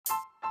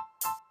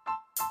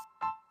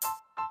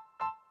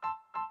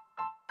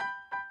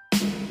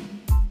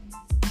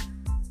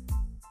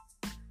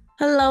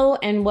Hello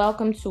and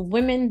welcome to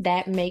Women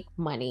That Make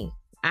Money.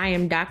 I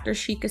am Dr.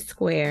 Sheikah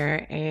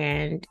Square,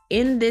 and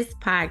in this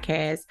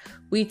podcast,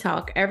 we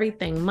talk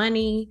everything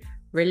money,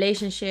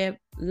 relationship,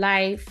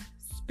 life,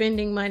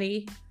 spending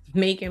money,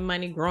 making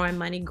money,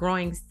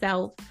 growing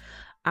self,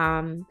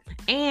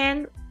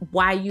 and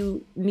why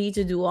you need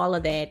to do all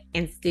of that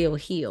and still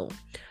heal.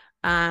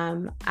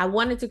 I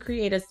wanted to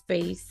create a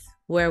space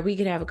where we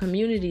could have a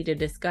community to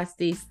discuss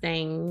these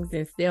things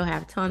and still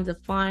have tons of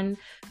fun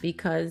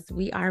because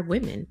we are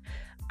women.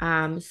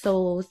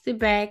 So sit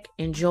back,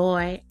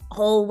 enjoy,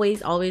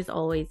 always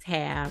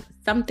have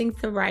something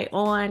to write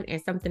on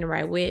and something to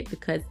write with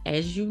because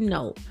as you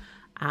know,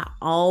 I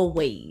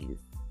always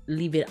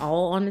leave it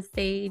all on the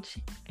stage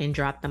and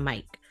drop the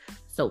mic.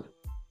 So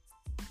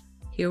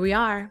here we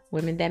are,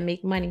 Women That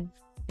Make Money.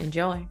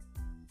 Enjoy.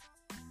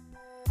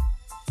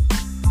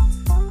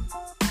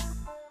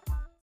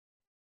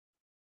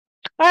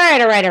 All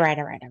right.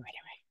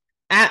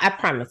 I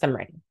promise I'm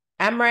ready.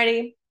 I'm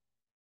ready.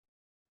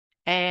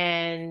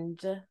 And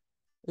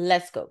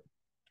let's go.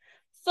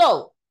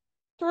 So,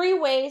 3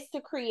 ways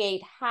to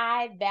create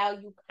high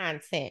value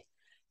content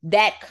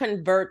that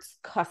converts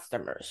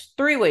customers.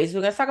 3 ways.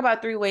 We're going to talk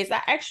about 3 ways.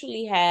 I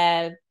actually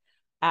have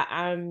a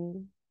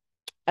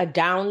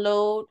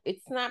download.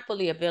 It's not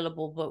fully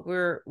available, but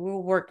we're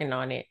working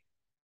on it.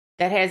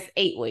 That has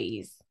 8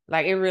 ways.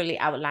 Like it really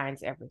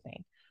outlines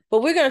everything.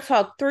 But we're going to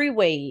talk 3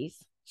 ways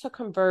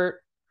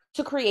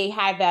to create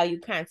high value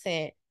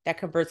content that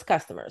converts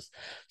customers.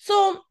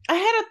 So I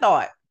had a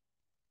thought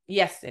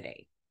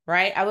yesterday,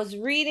 right? I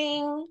wasn't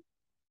reading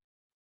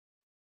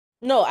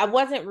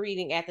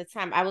at the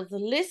time. I was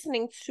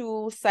listening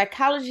to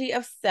Psychology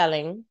of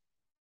Selling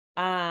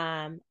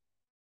as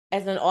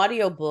an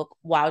audiobook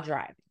while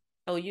driving.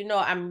 So,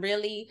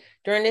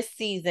 during this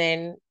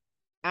season,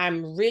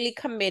 I'm really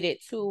committed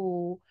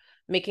to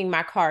making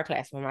my car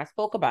classroom. I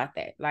spoke about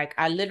that. Like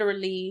I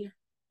literally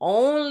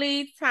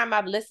only time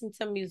I've listened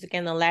to music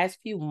in the last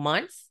few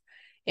months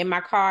in my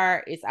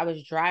car is I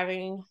was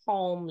driving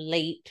home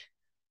late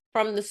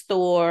from the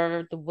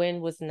store. The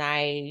wind was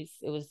nice.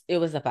 It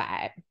was a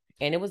vibe.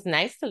 And it was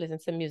nice to listen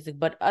to music.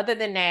 But other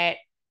than that,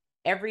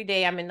 every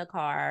day I'm in the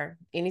car.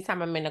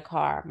 Anytime I'm in the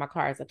car, my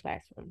car is a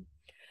classroom.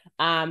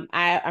 I'm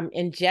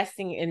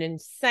ingesting an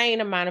insane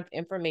amount of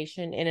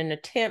information in an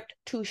attempt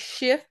to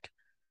shift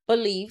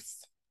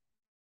beliefs,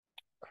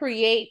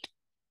 create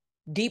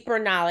deeper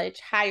knowledge,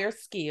 higher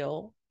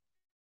skill,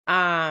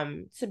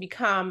 to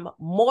become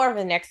more of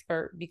an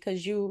expert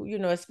because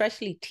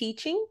especially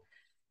teaching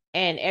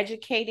and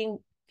educating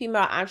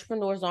female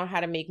entrepreneurs on how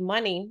to make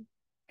money,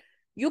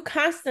 you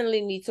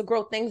constantly need to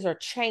grow. Things are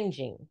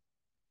changing.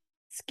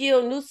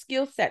 New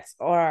skill sets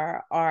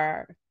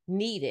are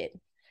needed.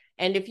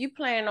 And if you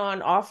plan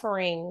on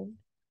offering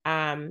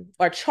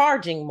or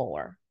charging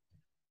more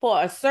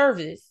for a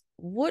service,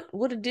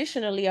 what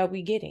additionally are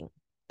we getting?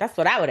 That's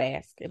what I would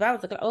ask. If I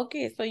was like,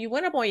 okay, so you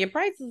went up on your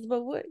prices,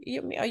 but what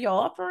are you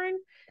offering?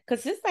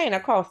 Because this ain't a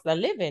cost of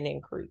living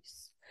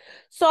increase.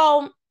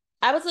 So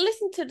I was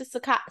listening to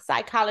the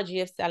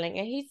Psychology of Selling,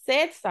 and he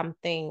said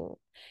something.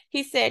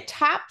 He said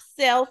top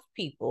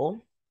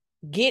salespeople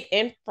get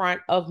in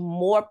front of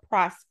more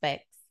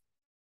prospects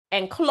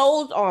and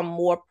close on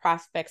more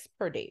prospects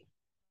per day.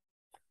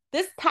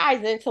 This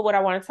ties into what I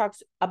want to talk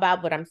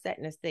about, but I'm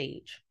setting the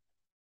stage.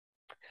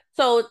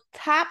 So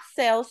top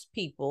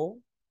salespeople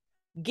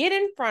get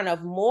in front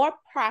of more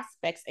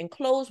prospects and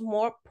close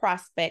more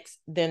prospects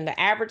than the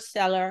average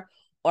seller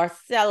or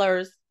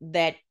sellers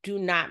that do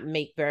not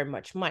make very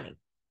much money.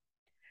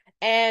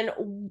 And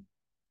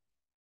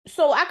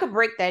so I could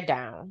break that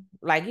down,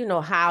 like,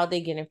 how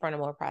they get in front of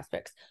more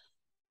prospects.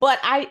 But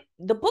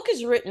the book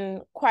is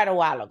written quite a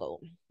while ago.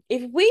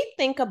 If we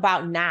think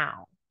about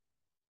now,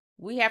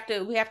 we have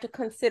to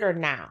consider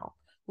now.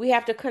 We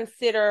have to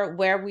consider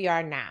where we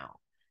are now,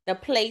 the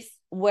place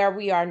where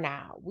we are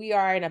now. We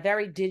are in a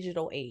very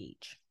digital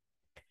age.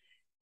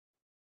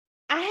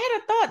 I had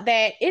a thought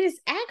that it is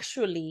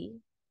actually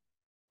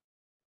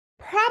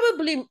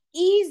probably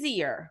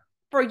easier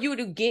for you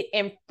to get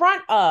in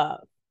front of.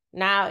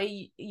 Now,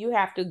 you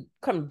have to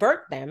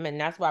convert them, and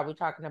that's why we're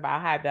talking about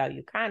high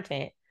value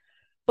content.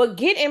 But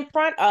get in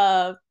front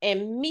of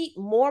and meet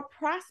more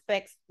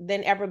prospects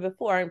than ever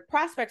before. And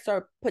prospects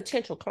are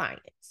potential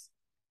clients,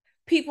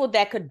 people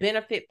that could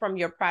benefit from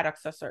your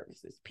products or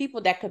services, people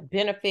that could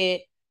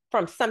benefit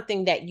from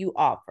something that you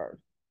offer.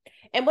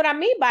 And what I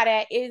mean by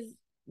that is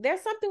there's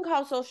something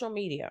called social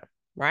media,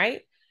 right?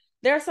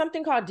 There's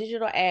something called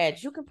digital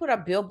ads. You can put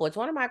up billboards.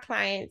 One of my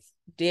clients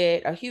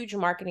did a huge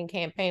marketing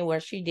campaign where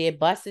she did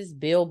buses,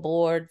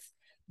 billboards,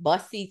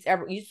 bus seats.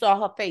 You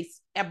saw her face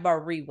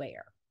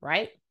everywhere,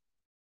 right?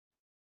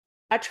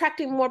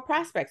 Attracting more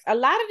prospects. A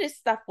lot of this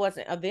stuff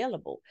wasn't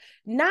available.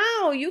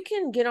 Now you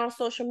can get on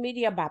social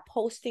media by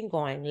posting,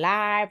 going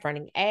live,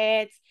 running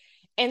ads,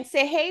 and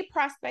say, hey,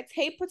 prospects,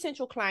 hey,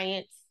 potential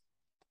clients,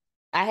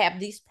 I have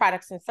these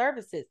products and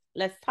services.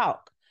 Let's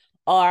talk.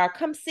 Or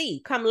come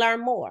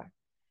learn more.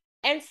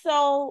 And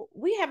so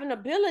we have an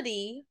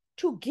ability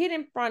to get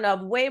in front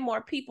of way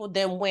more people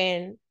than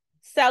when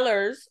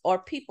sellers or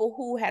people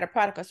who had a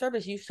product or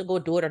service used to go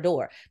door to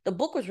door. The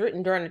book was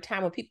written during the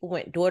time when people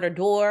went door to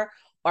door,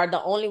 or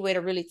the only way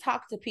to really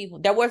talk to people.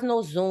 There was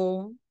no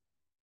Zoom.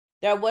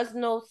 There was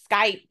no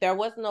Skype. There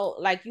was no,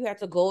 like, you had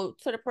to go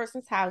to the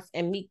person's house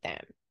and meet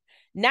them.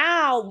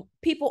 Now,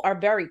 people are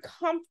very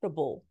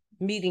comfortable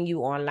meeting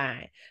you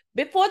online.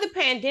 Before the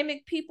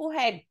pandemic, people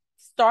had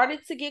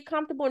started to get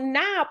comfortable.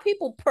 Now,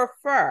 people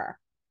prefer,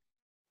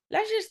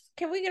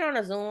 can we get on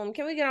a Zoom?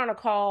 Can we get on a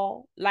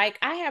call? Like,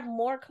 I have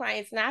more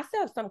clients now. I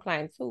still have some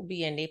clients who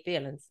be in their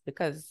feelings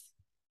because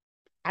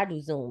I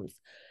do Zooms.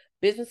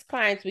 Business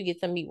clients, we get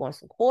to meet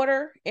once a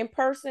quarter in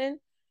person.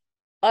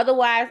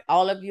 Otherwise,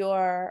 all of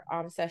your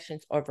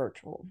sessions are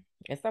virtual.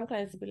 And some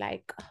clients will be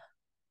like,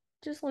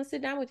 just want to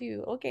sit down with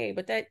you. Okay,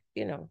 but that,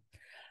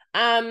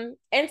 and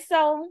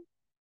so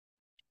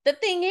the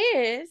thing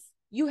is,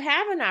 you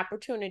have an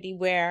opportunity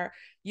where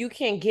you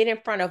can get in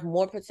front of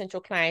more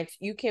potential clients.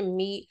 You can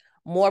meet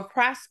more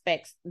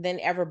prospects than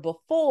ever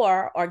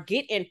before, or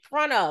get in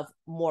front of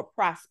more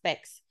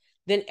prospects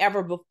than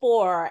ever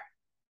before.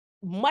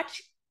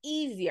 Much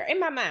easier in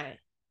my mind,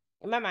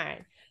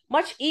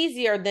 much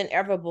easier than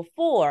ever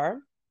before.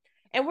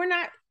 And we're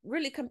not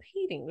really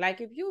competing.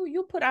 Like, if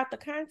you put out the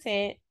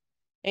content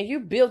and you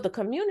build the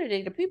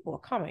community, the people are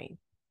coming.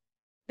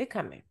 They're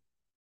coming.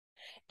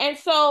 And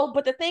so,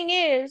 but the thing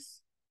is,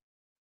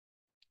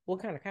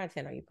 what kind of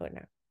content are you putting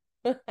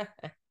out?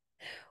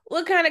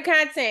 What kind of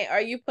content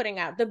are you putting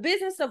out? The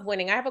Business of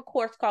Winning. I have a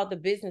course called The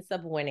Business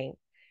of Winning.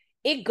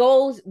 It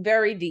goes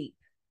very deep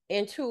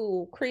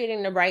into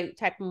creating the right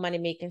type of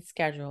money-making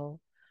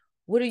schedule.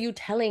 What are you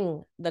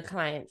telling the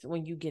clients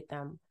when you get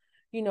them?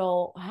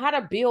 How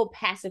to build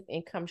passive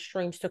income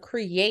streams to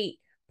create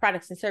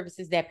products and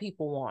services that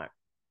people want.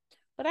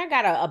 But I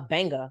got a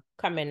banger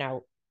coming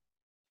out.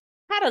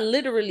 How to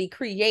literally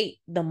create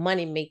the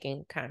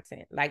money-making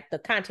content, like the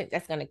content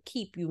that's going to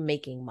keep you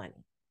making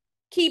money.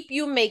 Keep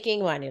you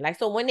making money. Like,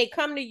 so when they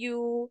come to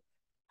you,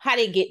 how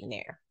they get in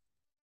there.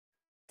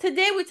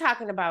 Today, we're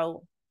talking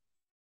about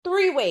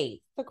 3 ways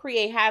to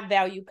create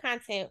high-value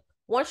content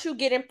once you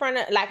get in front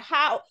of, like,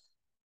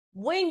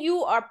 when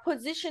you are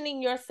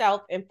positioning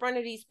yourself in front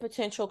of these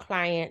potential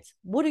clients,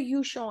 what are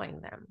you showing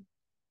them?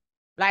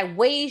 Like,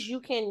 ways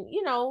you can,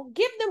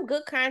 give them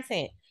good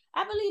content.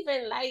 I believe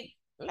in, like,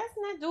 let's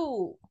not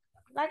do,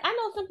 like, I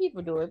know some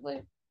people do it,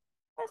 but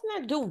let's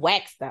not do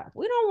whack stuff.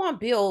 We don't want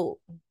to build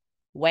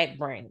whack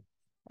brands.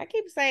 I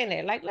keep saying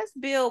that. Like, let's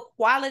build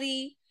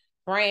quality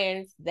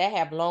brands that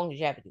have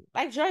longevity.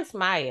 Like Joyce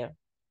Meyer.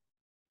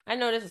 I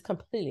know this is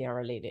completely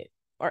unrelated,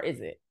 or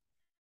is it?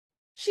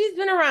 She's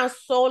been around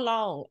so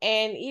long,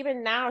 and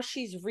even now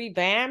she's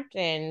revamped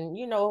and,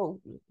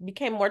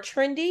 became more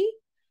trendy,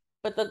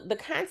 but the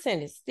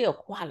content is still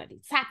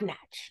quality, top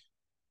notch.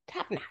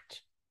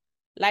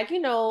 Like,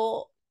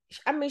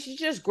 she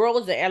just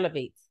grows and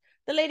elevates.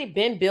 The lady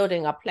been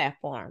building a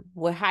platform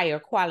with higher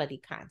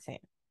quality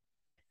content.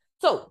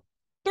 So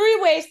 3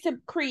 ways to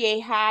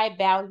create high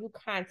value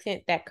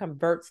content that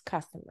converts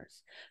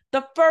customers.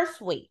 The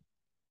first way,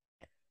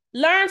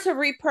 learn to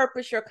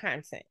repurpose your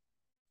content.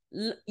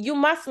 You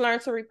must learn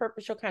to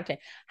repurpose your content.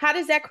 How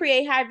does that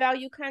create high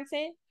value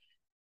content?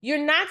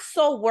 You're not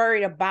so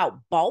worried about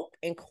bulk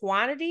and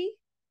quantity.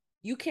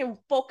 You can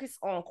focus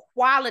on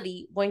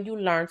quality when you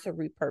learn to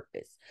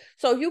repurpose.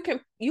 So you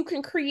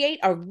can create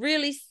a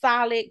really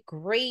solid,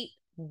 great,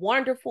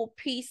 wonderful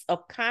piece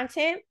of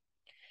content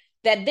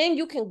that then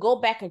you can go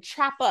back and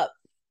chop up,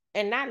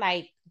 and not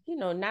like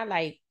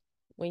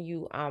when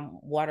you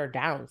water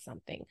down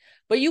something,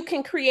 but you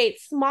can create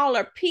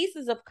smaller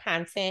pieces of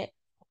content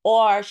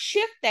or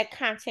shift that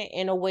content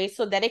in a way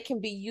so that it can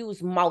be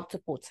used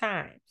multiple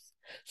times.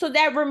 So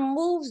that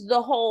removes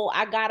the whole,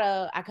 I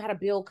gotta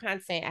build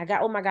content.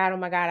 Oh my God,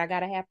 I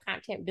gotta have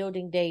content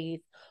building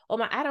days.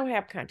 I don't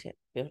have content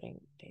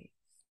building days.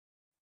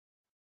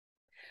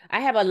 I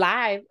have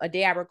a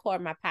day I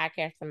record my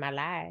podcast and my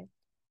live.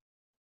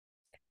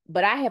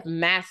 But I have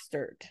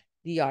mastered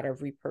the art of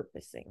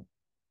repurposing.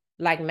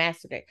 Like,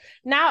 mastered it.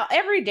 Now,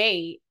 every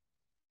day,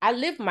 I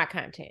live my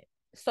content.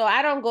 So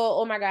I don't go,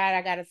 oh my God,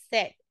 I gotta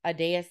set a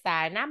day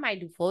aside. And I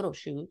might do photo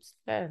shoots.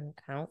 That doesn't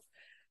count.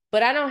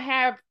 But I don't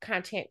have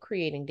content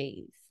creating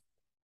days.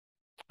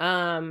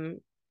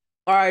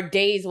 Or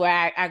days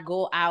where I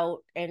go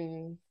out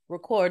and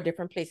record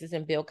different places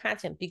and build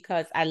content,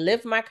 because I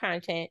live my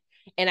content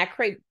and I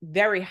create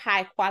very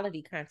high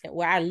quality content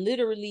where I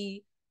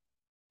literally,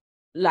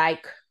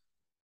 like,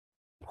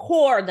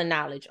 pour the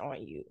knowledge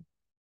on you.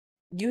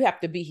 You have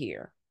to be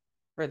here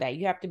for that.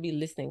 You have to be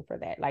listening for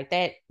that. Like,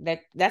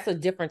 that's a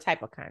different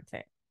type of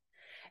content.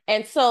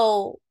 And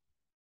so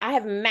I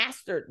have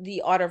mastered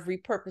the art of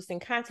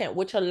repurposing content,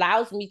 which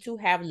allows me to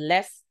have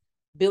less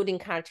building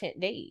content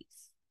days.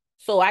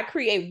 So I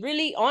create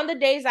really on the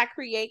days I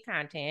create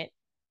content,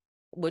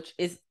 which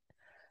is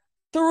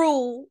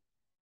through,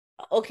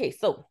 okay,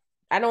 so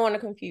I don't want to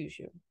confuse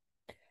you.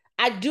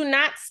 I do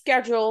not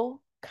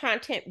schedule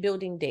content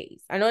building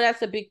days. I know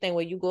that's a big thing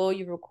where you go,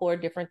 you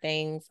record different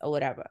things or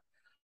whatever.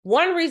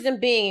 One reason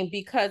being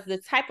because the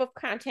type of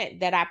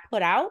content that I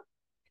put out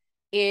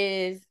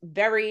is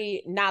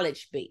very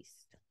knowledge-based.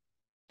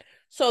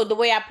 So the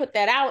way I put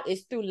that out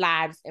is through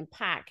lives and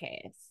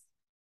podcasts.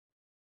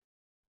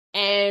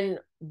 And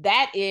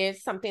that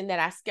is something that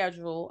I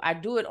schedule. I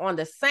do it on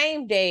the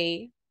same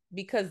day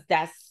because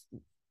that's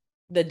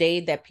the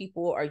day that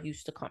people are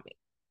used to coming.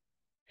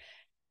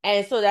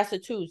 And so that's a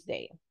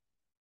Tuesday.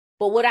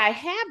 But what I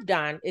have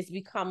done is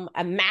become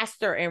a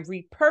master in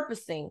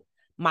repurposing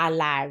my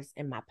lives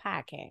and my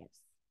podcasts.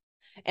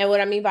 And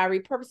what I mean by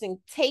repurposing,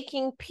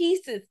 taking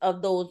pieces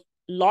of those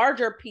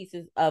larger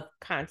pieces of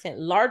content,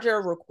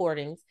 larger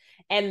recordings,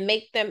 and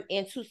make them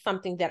into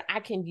something that I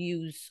can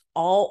use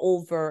all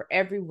over,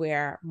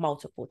 everywhere,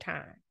 multiple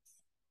times.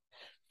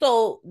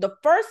 So the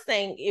first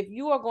thing, if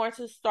you are going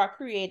to start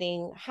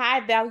creating high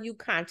value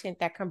content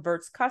that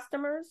converts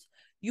customers,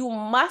 you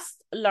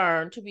must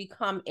learn to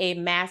become a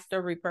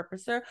master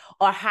repurposer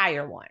or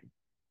hire one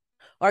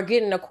or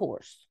get in a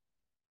course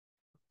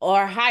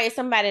or hire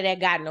somebody that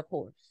got in a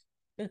course.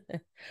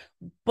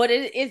 But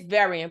it is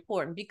very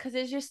important because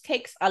it just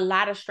takes a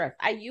lot of stress.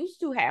 I used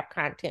to have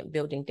content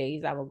building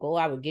days. I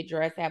would get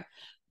dressed,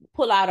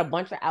 pull out a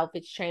bunch of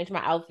outfits, change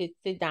my outfits,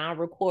 sit down,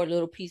 record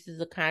little pieces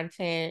of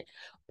content,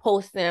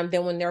 post them.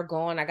 Then when they're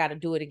gone, I got to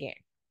do it again.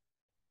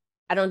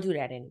 I don't do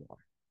that anymore.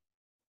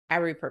 I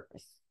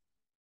repurpose.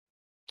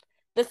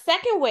 The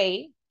second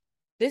way,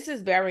 this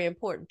is very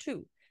important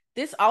too.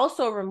 This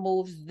also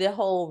removes the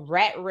whole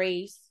rat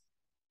race,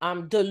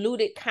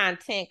 diluted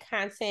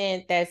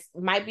content that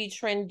might be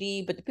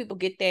trendy, but the people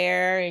get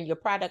there and your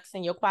products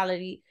and the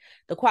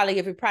quality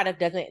of your product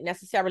doesn't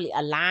necessarily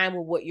align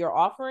with what you're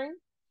offering.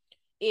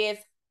 Is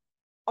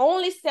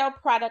only sell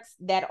products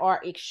that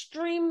are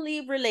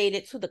extremely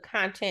related to the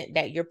content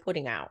that you're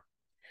putting out.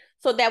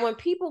 So that when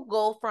people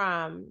go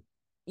from,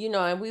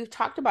 and we've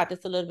talked about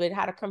this a little bit,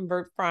 how to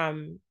convert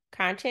from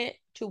content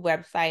to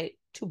website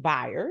to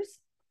buyers.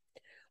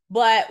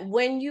 But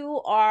when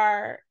you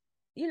are,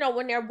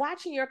 when they're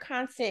watching your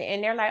content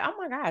and they're like, oh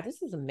my God,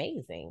 this is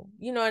amazing.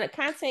 And the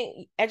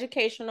content,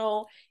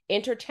 educational,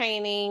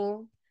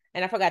 entertaining,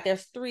 and I forgot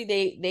there's three,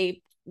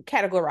 they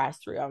categorize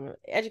three of them: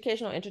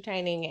 educational,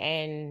 entertaining,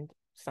 and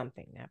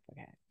something. I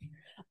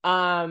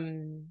forgot.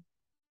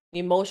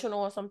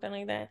 Emotional or something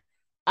like that.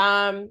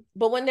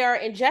 But when they're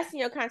ingesting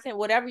your content,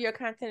 whatever your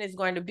content is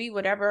going to be,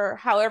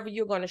 however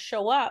you're going to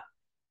show up,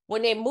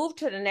 when they move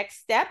to the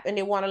next step and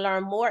they want to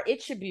learn more,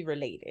 it should be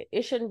related.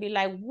 It shouldn't be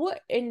like,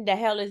 what in the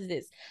hell is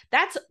this?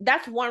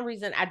 That's one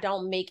reason I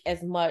don't make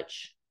as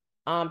much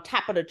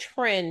top of the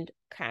trend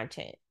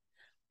content.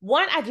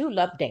 One, I do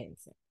love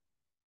dancing.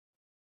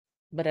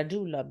 But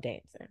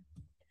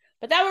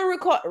that would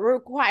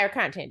require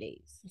content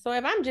days. So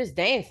if I'm just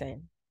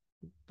dancing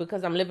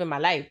because I'm living my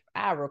life,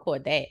 I'll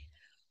record that.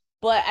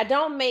 But I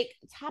don't make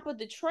top of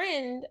the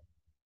trend,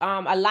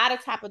 a lot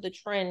of top of the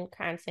trend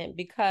content,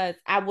 because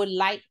I would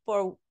like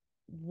for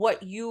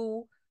what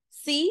you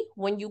see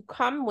when you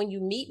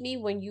meet me,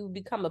 when you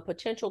become a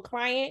potential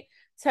client,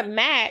 to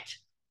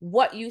match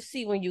what you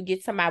see when you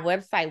get to my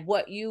website,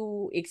 what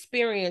you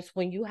experience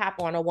when you hop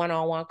on a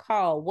one-on-one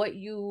call, what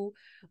you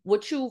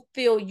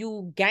feel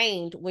you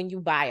gained when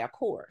you buy a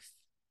course.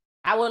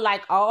 I would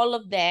like all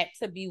of that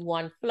to be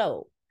one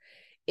flow.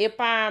 If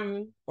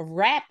I'm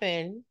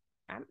rapping,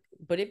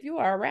 but if you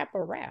are a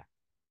rapper, rap.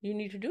 You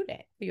need to do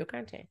that for your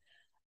content.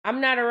 I'm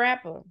not a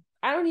rapper.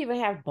 I don't even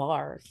have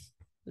bars.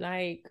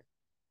 Like,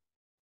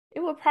 it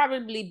would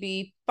probably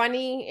be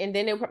funny, and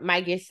then it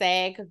might get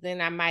sad because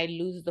then I might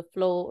lose the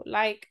flow.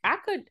 Like, I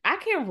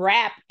can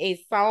rap a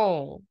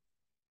song,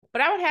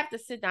 but I would have to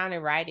sit down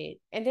and write it.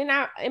 And then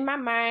in my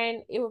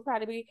mind, it would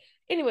probably be,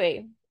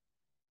 anyway,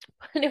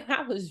 if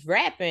I was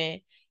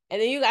rapping,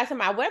 and then you got to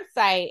my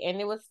website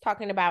and it was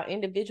talking about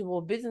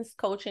individual business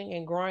coaching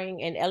and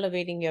growing and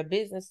elevating your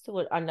business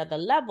to another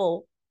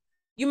level,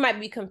 you might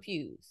be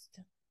confused.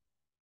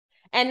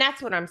 And that's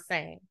what I'm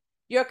saying.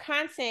 Your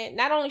content,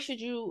 not only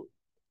should you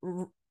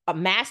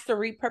master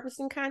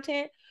repurposing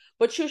content,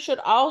 but you should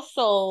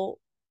also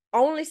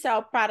only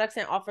sell products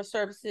and offer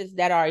services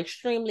that are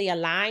extremely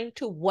aligned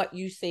to what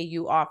you say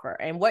you offer.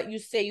 And what you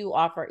say you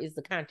offer is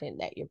the content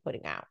that you're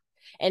putting out.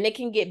 And it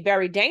can get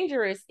very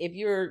dangerous if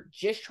you're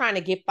just trying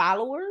to get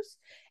followers.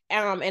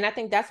 And I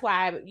think that's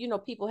why,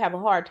 people have a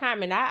hard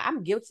time. And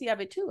I'm guilty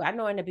of it too. I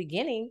know in the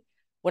beginning,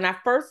 when I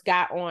first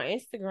got on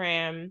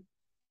Instagram,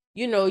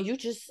 you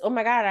just, oh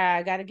my God,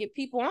 I got to get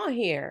people on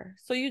here.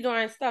 So you're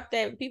doing stuff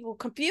that people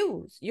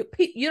confuse. You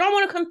don't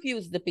want to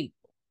confuse the people.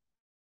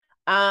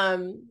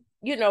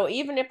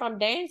 Even if I'm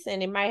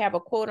dancing, it might have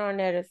a quote on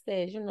there that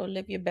says,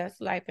 live your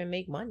best life and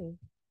make money.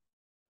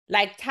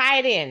 Like, tie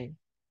it in.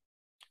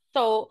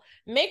 So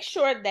make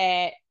sure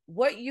that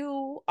what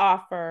you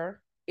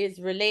offer is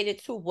related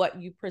to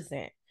what you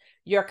present.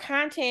 Your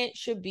content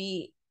should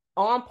be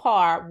on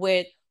par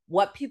with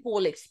what people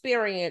will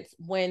experience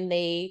when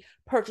they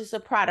purchase a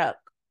product,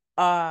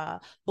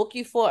 book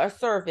you for a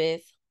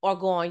service, or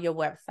go on your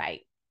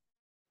website.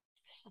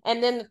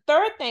 And then the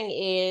third thing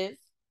is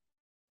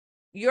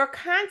your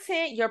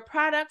content, your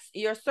products,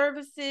 your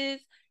services,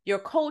 your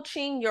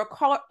coaching, your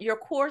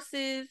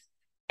courses,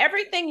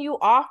 everything you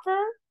offer,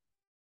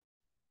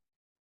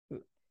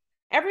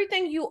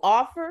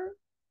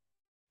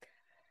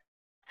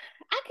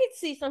 I could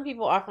see some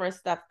people offering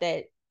stuff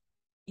that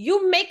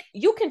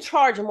you can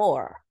charge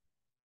more.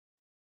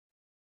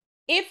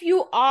 If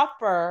you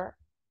offer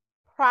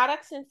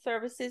products and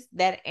services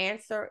that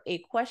answer a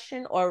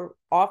question or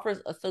offers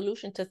a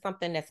solution to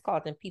something that's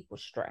causing people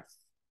stress.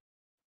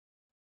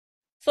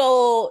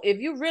 So if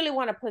you really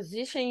want to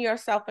position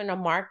yourself in a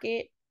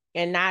market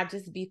and not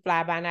just be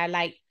fly by night,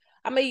 like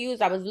I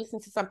was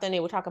listening to something they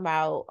were talking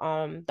about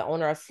the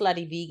owner of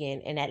Slutty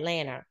Vegan in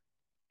Atlanta.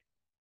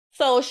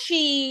 So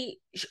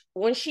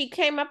when she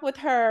came up with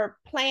her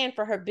plan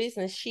for her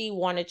business, she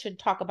wanted to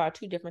talk about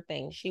two different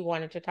things. She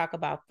wanted to talk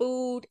about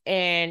food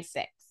and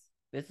sex.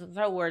 This is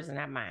her words and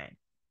not mine.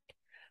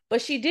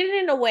 But she did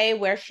it in a way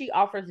where she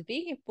offers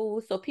vegan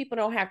food so people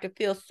don't have to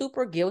feel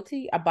super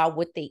guilty about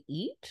what they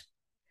eat.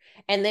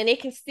 And then they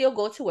can still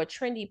go to a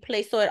trendy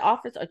place. So it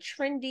offers a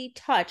trendy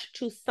touch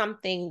to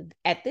something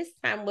at this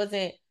time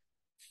wasn't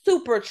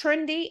super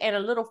trendy and a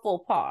little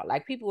faux pas.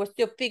 Like people were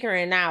still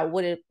figuring out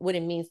what it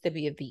means to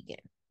be a vegan.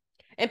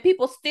 And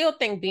people still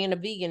think being a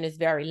vegan is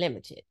very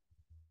limited.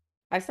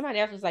 Like somebody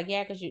else was like,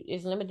 yeah, because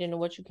it's limited in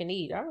what you can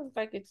eat. I was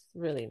like, it's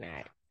really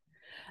not.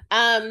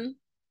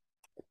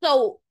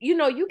 So,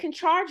 you can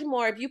charge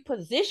more if you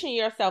position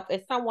yourself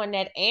as someone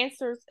that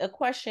answers a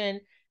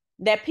question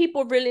that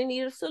people really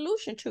need a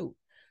solution to.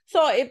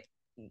 So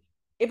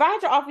if I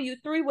had to offer you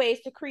 3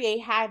 ways to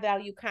create high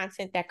value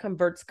content that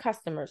converts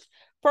customers.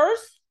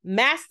 First,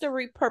 master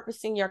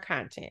repurposing your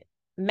content.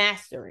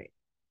 Master it.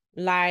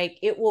 Like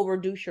it will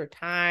reduce your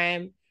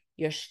time,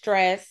 your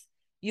stress.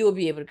 You will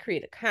be able to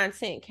create a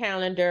content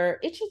calendar.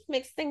 It just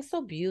makes things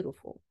so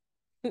beautiful.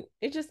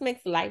 It just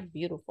makes life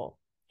beautiful.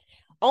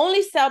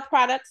 Only sell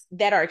products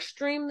that are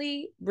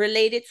extremely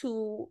related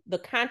to the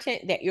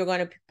content that you're going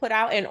to put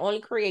out, and only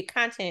create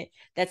content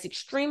that's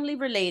extremely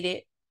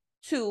related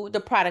to the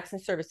products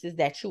and services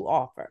that you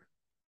offer.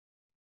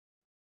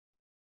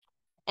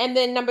 And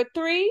then number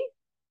 3,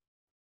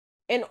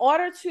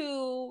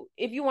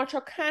 if you want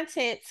your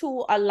content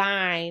to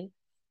align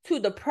to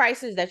the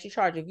prices that you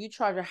charge, if you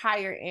charge a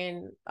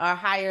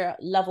higher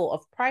level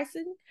of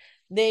pricing,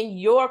 then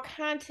your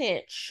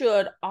content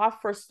should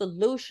offer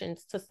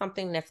solutions to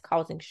something that's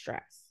causing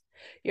stress.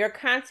 Your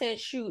content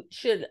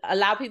should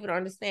allow people to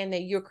understand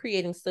that you're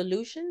creating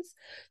solutions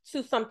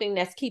to something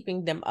that's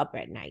keeping them up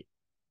at night.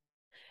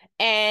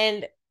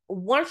 And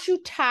once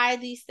you tie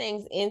these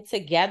things in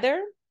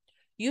together,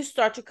 you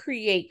start to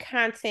create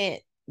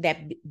content that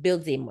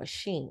builds a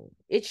machine.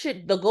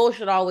 The goal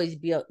should always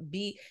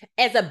be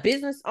as a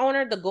business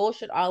owner, the goal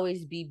should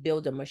always be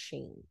build a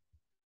machine.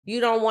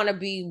 You don't want to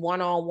be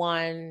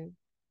one-on-one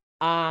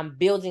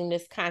building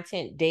this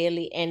content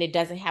daily and it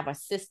doesn't have a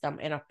system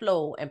and a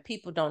flow and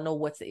people don't know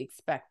what to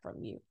expect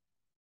from you.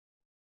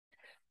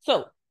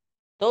 So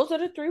those are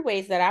the 3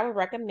 ways that I would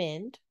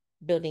recommend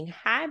building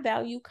high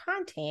value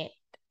content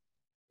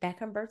that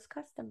converts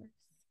customers.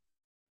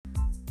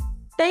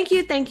 Thank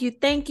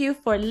you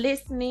for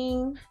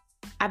listening.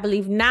 I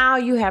believe now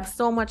you have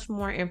so much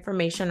more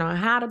information on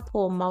how to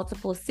pull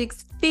multiple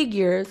 6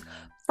 figures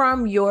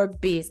from your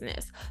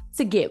business.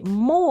 To get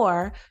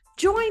more,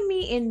 join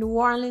me in New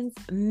Orleans,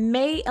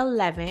 May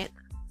 11th,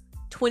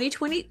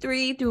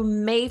 2023 through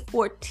May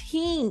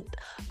 14th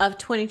of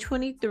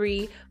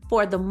 2023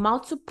 for the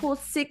Multiple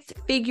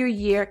 6-Figure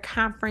Year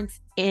Conference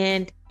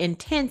and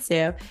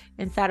Intensive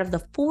inside of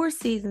the Four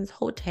Seasons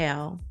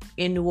Hotel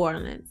in New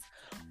Orleans.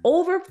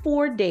 Over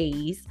 4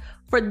 days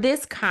for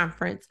this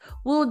conference,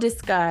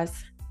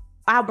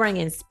 I'll bring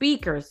in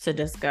speakers to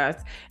discuss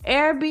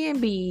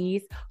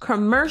Airbnbs,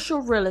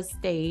 commercial real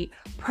estate,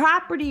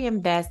 property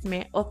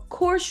investment. Of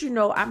course,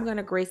 I'm going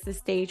to grace the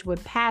stage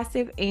with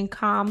passive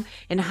income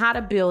and how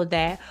to build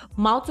that,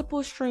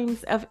 multiple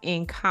streams of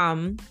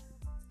income,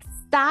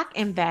 stock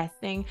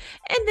investing,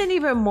 and then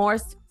even more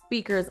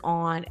speakers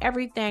on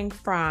everything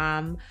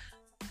from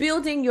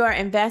building your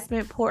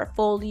investment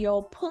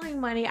portfolio,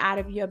 pulling money out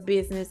of your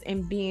business,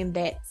 and being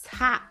that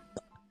top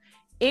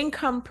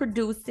income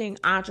producing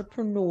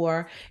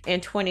entrepreneur in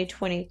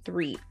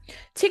 2023.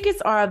 Tickets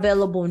are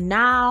available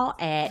now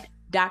at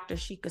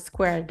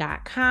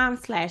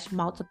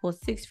drshikasquare.com/multiple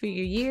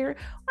 6-figure year,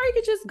 or you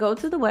can just go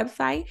to the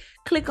website,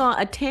 click on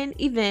attend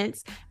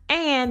events,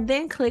 and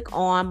then click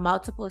on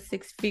multiple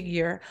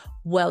 6-figure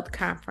wealth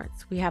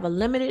conference. We have a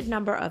limited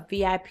number of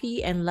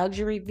VIP and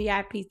luxury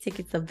VIP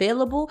tickets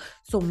available,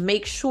 so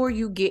make sure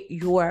you get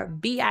your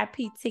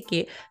VIP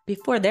ticket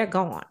before they're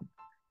gone.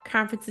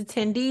 Conference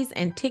attendees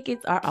and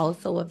tickets are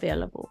also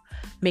available.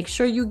 Make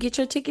sure you get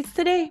your tickets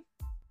today.